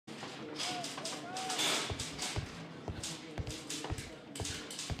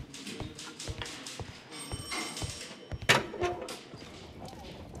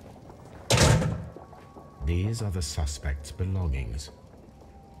These are the suspect's belongings.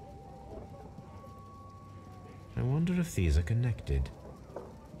 I wonder if these are connected.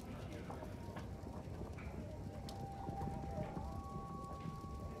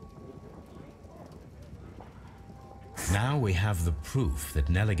 Now we have the proof that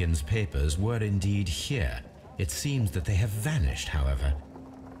Nelligan's papers were indeed here. It seems that they have vanished, however.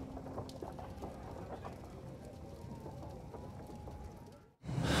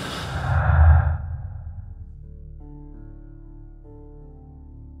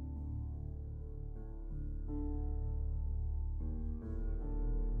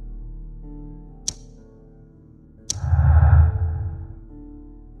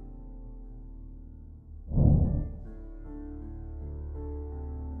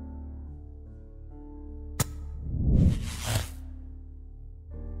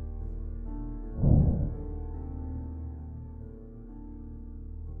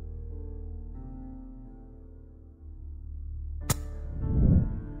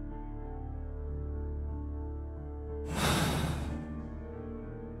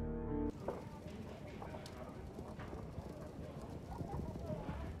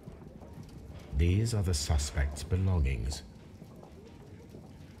 These are the suspect's belongings.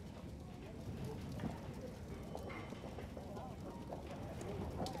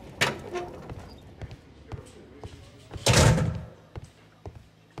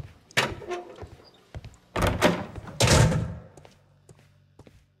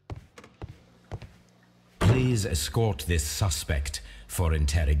 Please escort this suspect for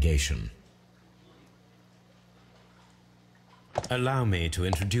interrogation. Allow me to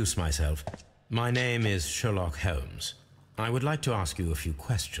introduce myself. My name is Sherlock Holmes. I would like to ask you a few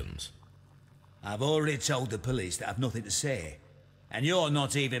questions. I've already told the police that I've nothing to say. And you're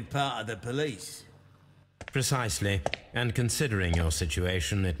not even part of the police. Precisely. And considering your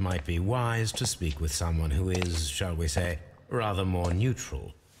situation, it might be wise to speak with someone who is, shall we say, rather more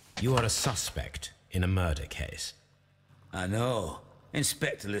neutral. You are a suspect in a murder case. I know.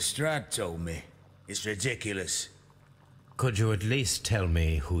 Inspector Lestrade told me. It's ridiculous. Could you at least tell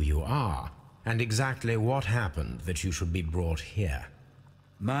me who you are? And exactly what happened that you should be brought here?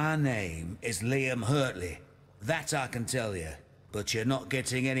 My name is Liam Hurtley. That I can tell you. But you're not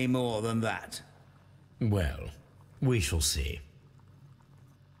getting any more than that. Well, we shall see.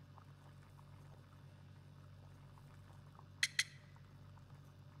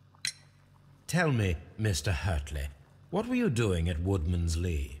 Tell me, Mr. Hurtley, what were you doing at Woodman's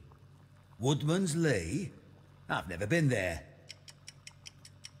Lee? Woodman's Lee? I've never been there.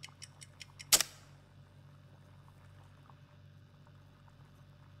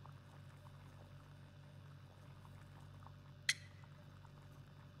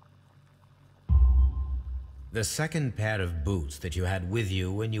 The second pair of boots that you had with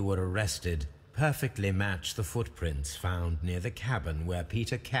you when you were arrested perfectly match the footprints found near the cabin where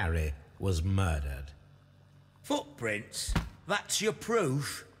Peter Carey was murdered. Footprints? That's your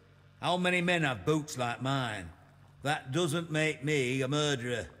proof? How many men have boots like mine? That doesn't make me a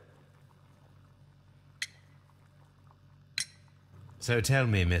murderer. So tell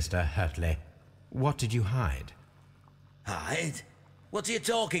me, Mr. Hurtley, what did you hide? Hide? What are you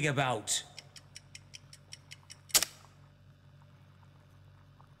talking about?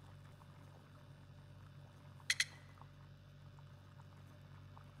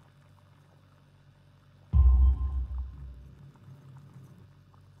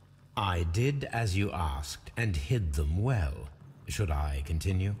 I did as you asked and hid them well. Should I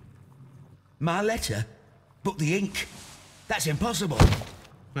continue? My letter? But the ink? That's impossible.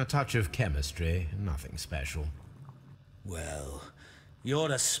 A touch of chemistry, nothing special. Well,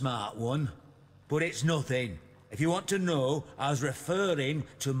 you're a smart one. But it's nothing. If you want to know, I was referring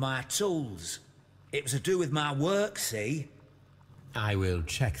to my tools. It was to do with my work, see? I will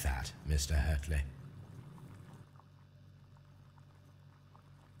check that, Mr. Hurtley.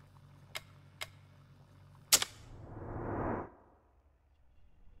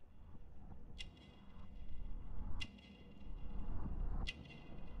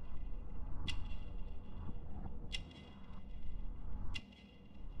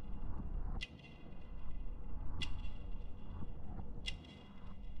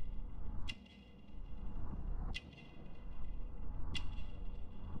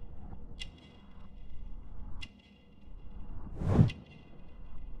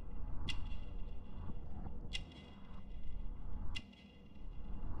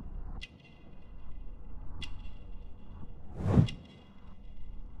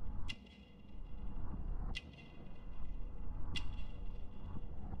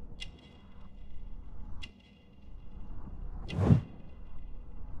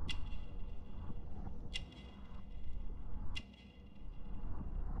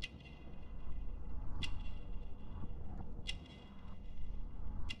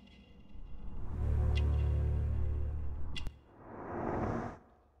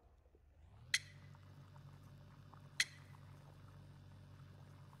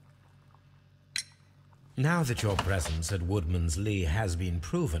 Now that your presence at Woodman's Lee has been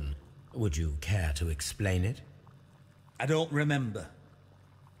proven, would you care to explain it? I don't remember.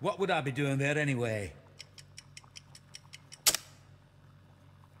 What would I be doing there anyway?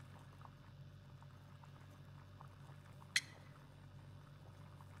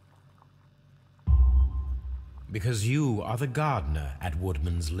 Because you are the gardener at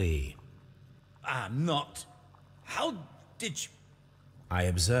Woodman's Lee. I'm not. How did you... I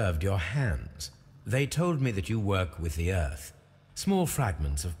observed your hands. They told me that you work with the earth. Small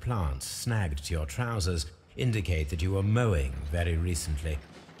fragments of plants snagged to your trousers indicate that you were mowing very recently.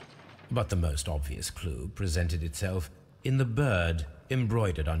 But the most obvious clue presented itself in the bird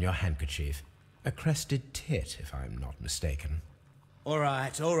embroidered on your handkerchief. A crested tit, if I'm not mistaken. All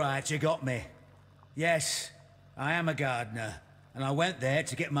right, you got me. Yes, I am a gardener, and I went there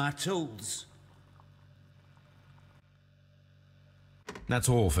to get my tools. That's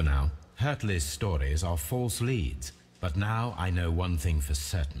all for now. Hurtley's stories are false leads, but now I know one thing for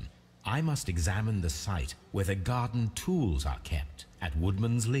certain. I must examine the site where the garden tools are kept at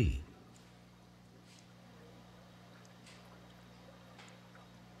Woodman's Lee.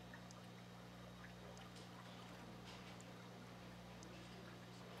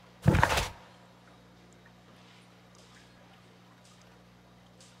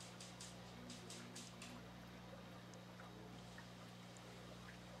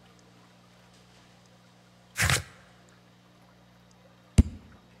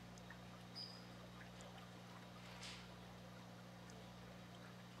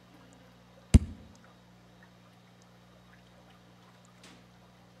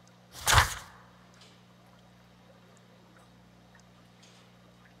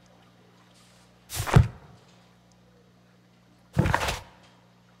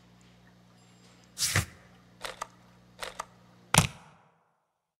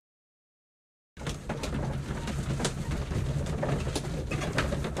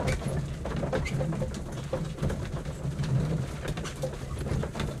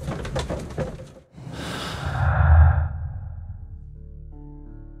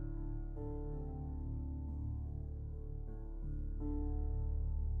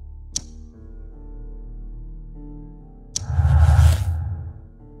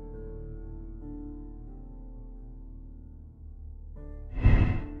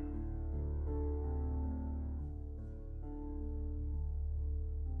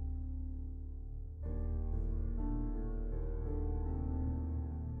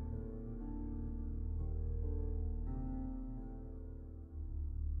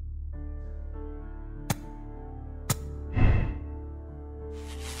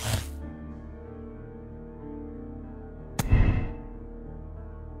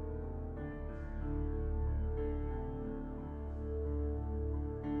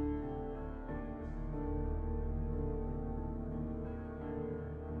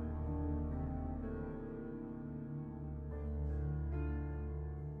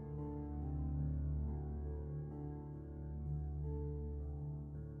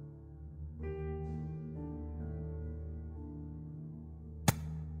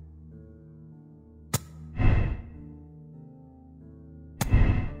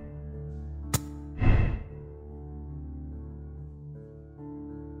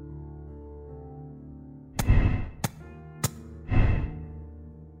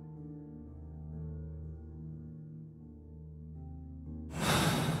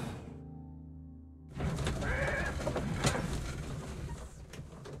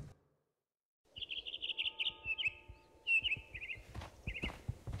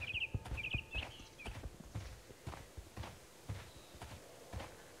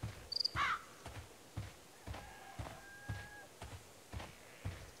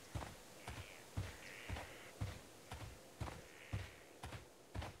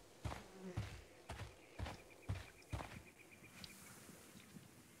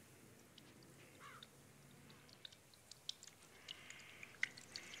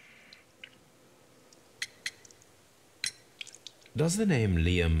 Does the name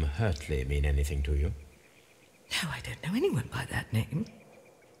Liam Hurtley mean anything to you? No, I don't know anyone by that name.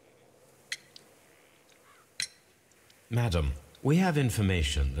 Madam, we have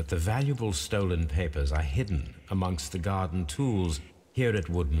information that the valuable stolen papers are hidden amongst the garden tools here at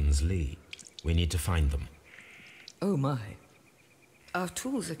Woodman's Lee. We need to find them. Oh my. Our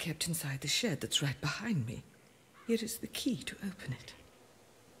tools are kept inside the shed that's right behind me. Here is the key to open it.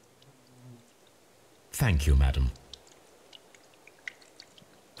 Thank you, madam.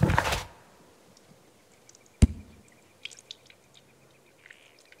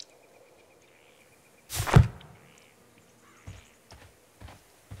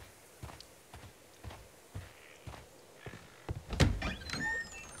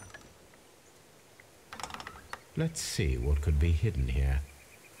 Let's see what could be hidden here.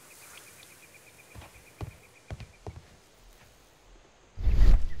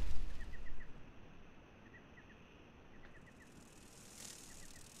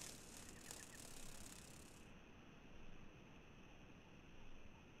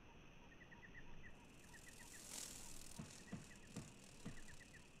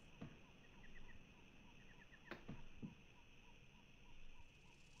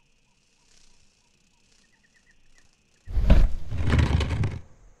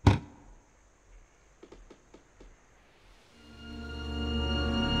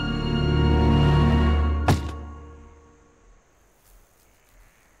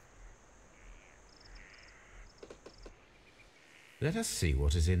 Let us see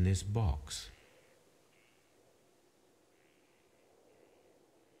what is in this box.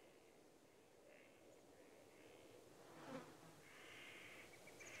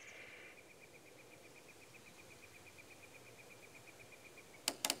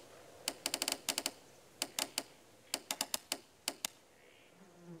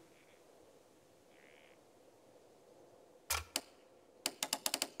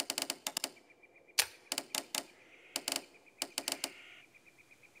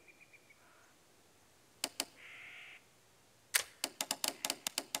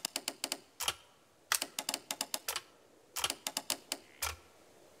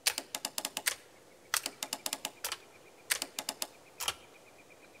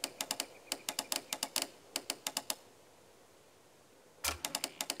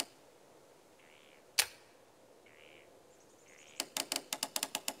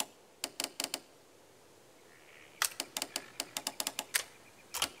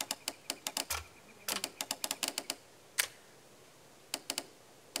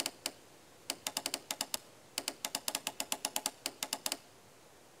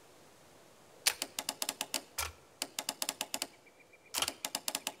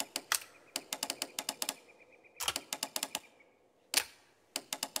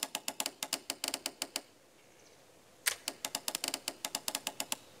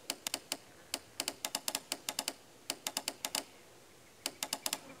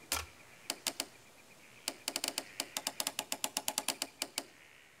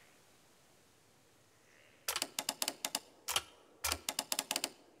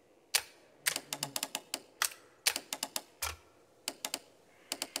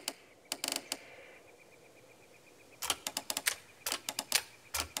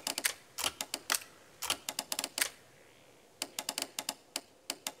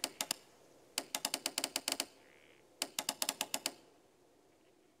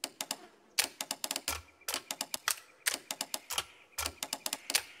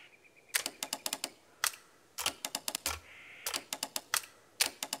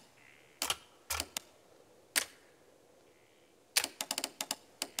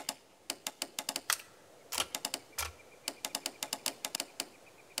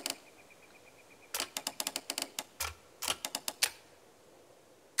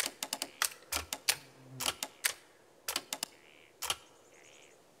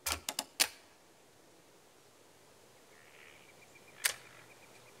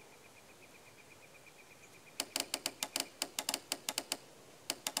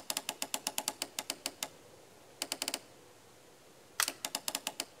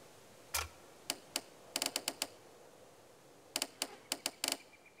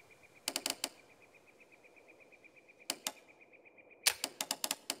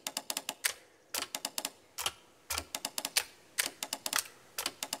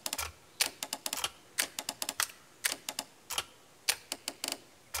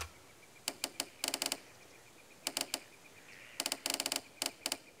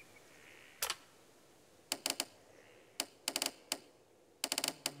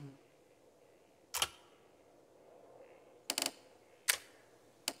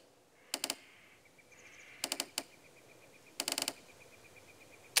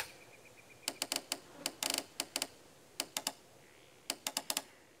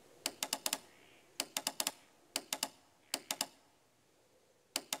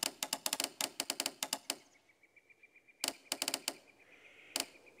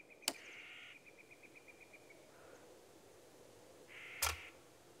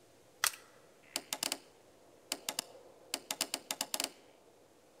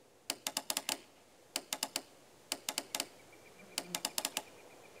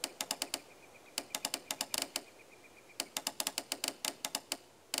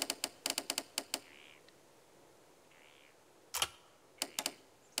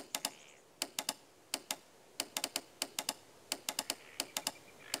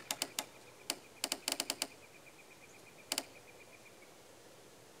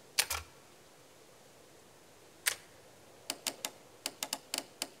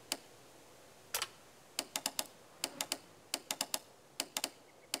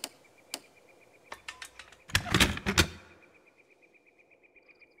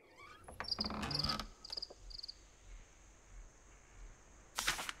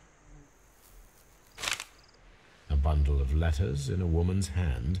 bundle of letters in a woman's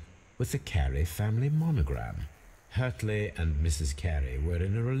hand with the Carey family monogram. Hurtley and Mrs. Carey were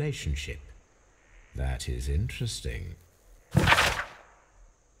in a relationship. That is interesting.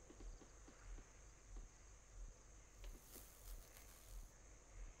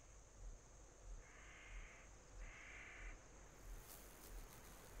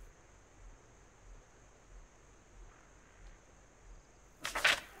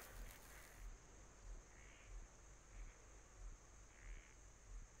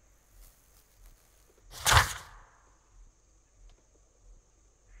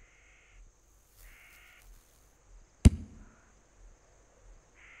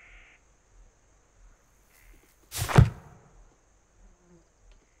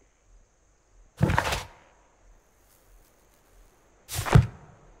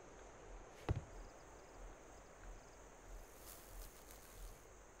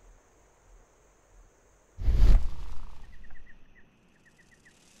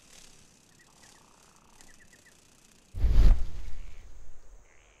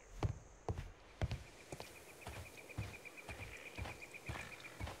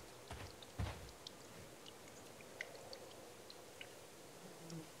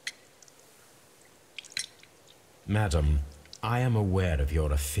 Madam, I am aware of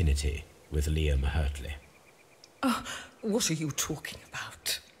your affinity with Liam Hurtley. What are you talking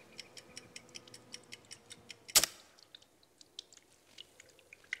about?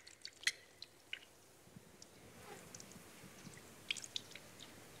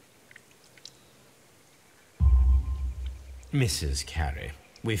 Mrs. Carey,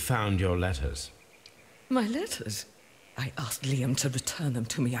 we found your letters. My letters? I asked Liam to return them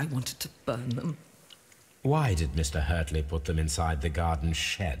to me. I wanted to burn them. Why did Mr. Hurtley put them inside the garden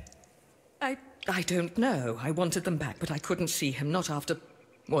shed? I don't know. I wanted them back, but I couldn't see him, not after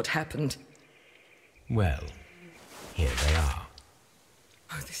what happened. Well, here they are.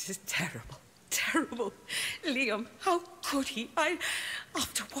 Oh, this is terrible. Terrible. Liam, how could he?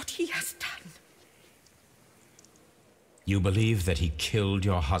 After what he has done. You believe that he killed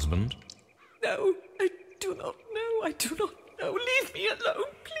your husband? No, I do not know. I do not know. Leave me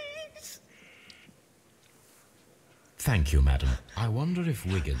alone, please. Thank you, madam. I wonder if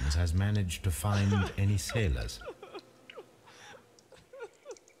Wiggins has managed to find any sailors.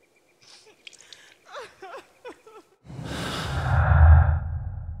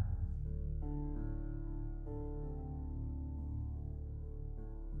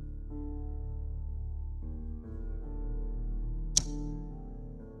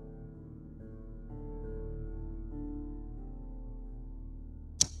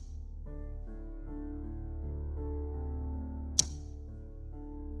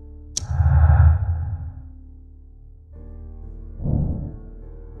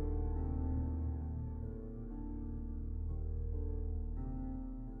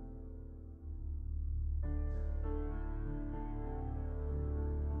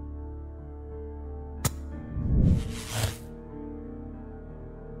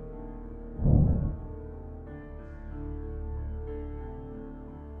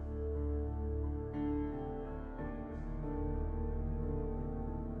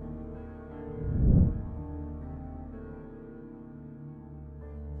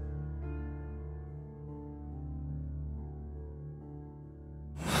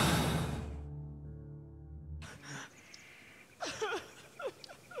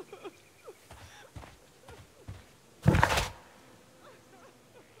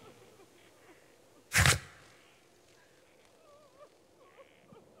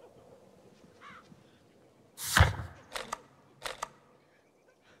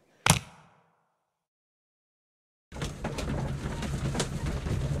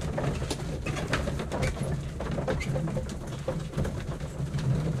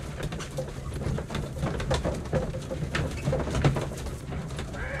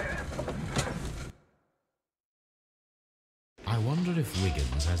 I wonder if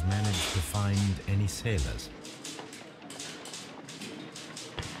Wiggins has managed to find any sailors.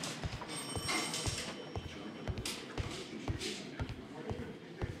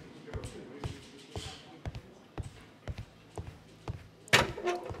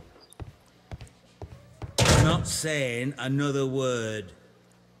 Not saying another word.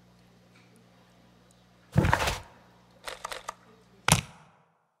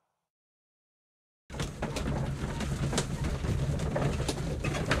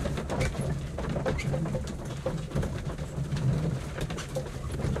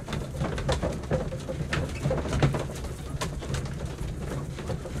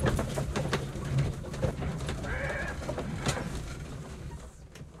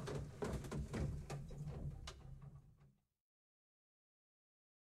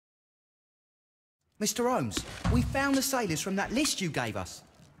 Mr. Holmes, we found the sailors from that list you gave us.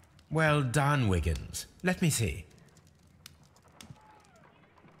 Well done, Wiggins. Let me see.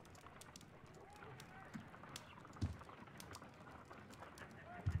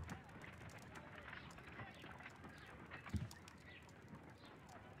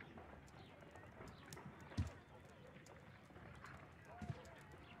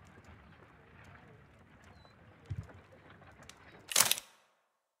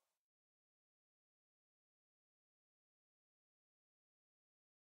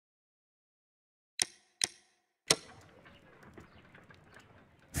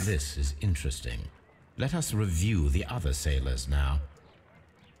 This is interesting. Let us review the other sailors now.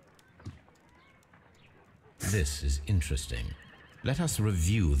 This is interesting. Let us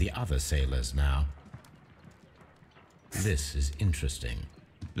review the other sailors now. This is interesting.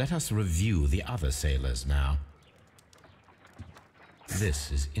 Let us review the other sailors now.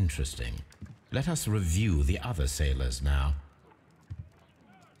 This is interesting. Let us review the other sailors now.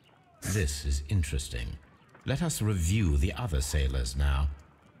 This is interesting. Let us review the other sailors now.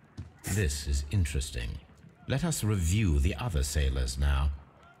 This is interesting. Let us review the other sailors now.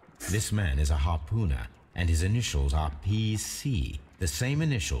 This man is a harpooner, and his initials are PC, the same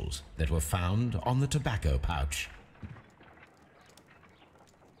initials that were found on the tobacco pouch.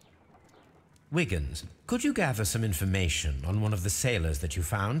 Wiggins, could you gather some information on one of the sailors that you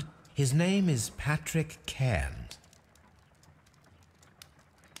found? His name is Patrick Cairns.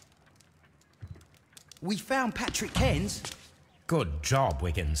 We found Patrick Cairns. Good job,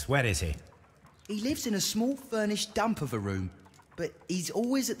 Wiggins. Where is he? He lives in a small furnished dump of a room, but he's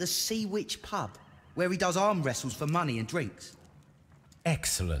always at the Sea Witch pub, where he does arm wrestles for money and drinks.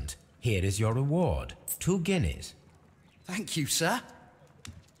 Excellent. Here is your reward. 2 guineas. Thank you, sir.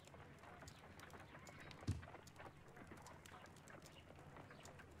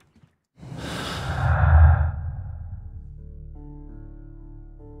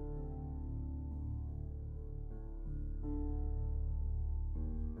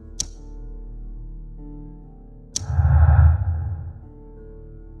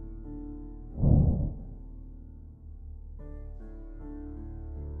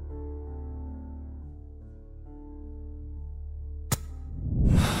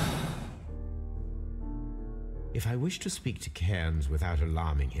 If I wish to speak to Cairns without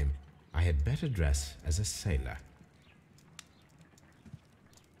alarming him, I had better dress as a sailor.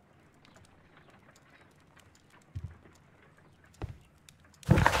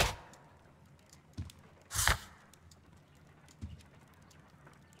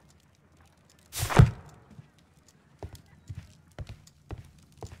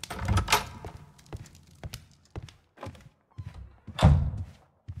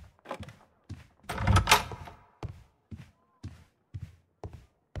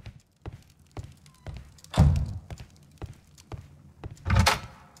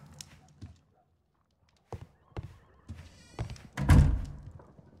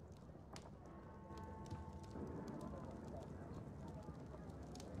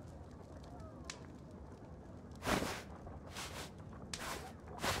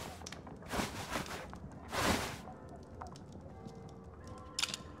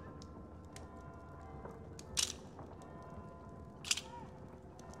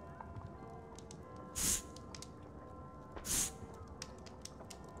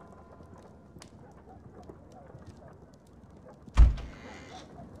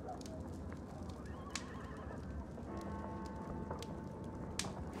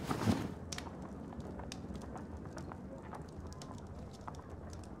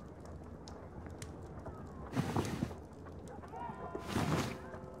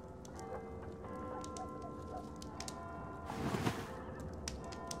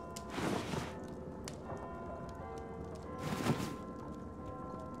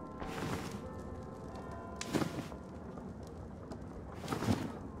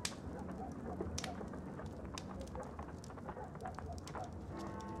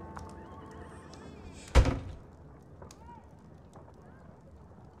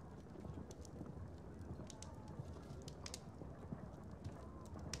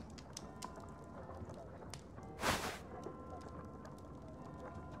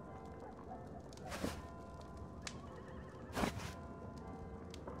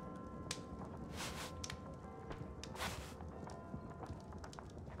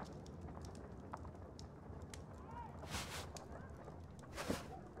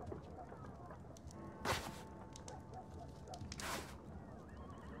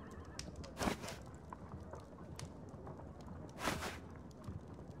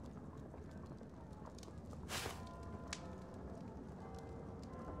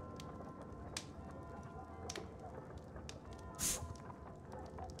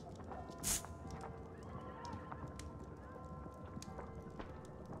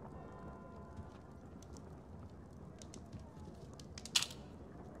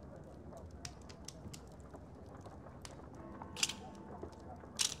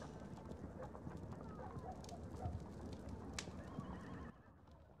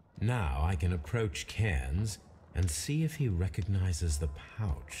 Now I can approach Cairns and see if he recognizes the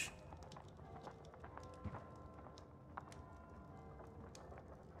pouch.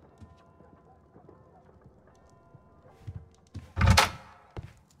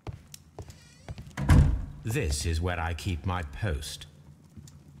 This is where I keep my post.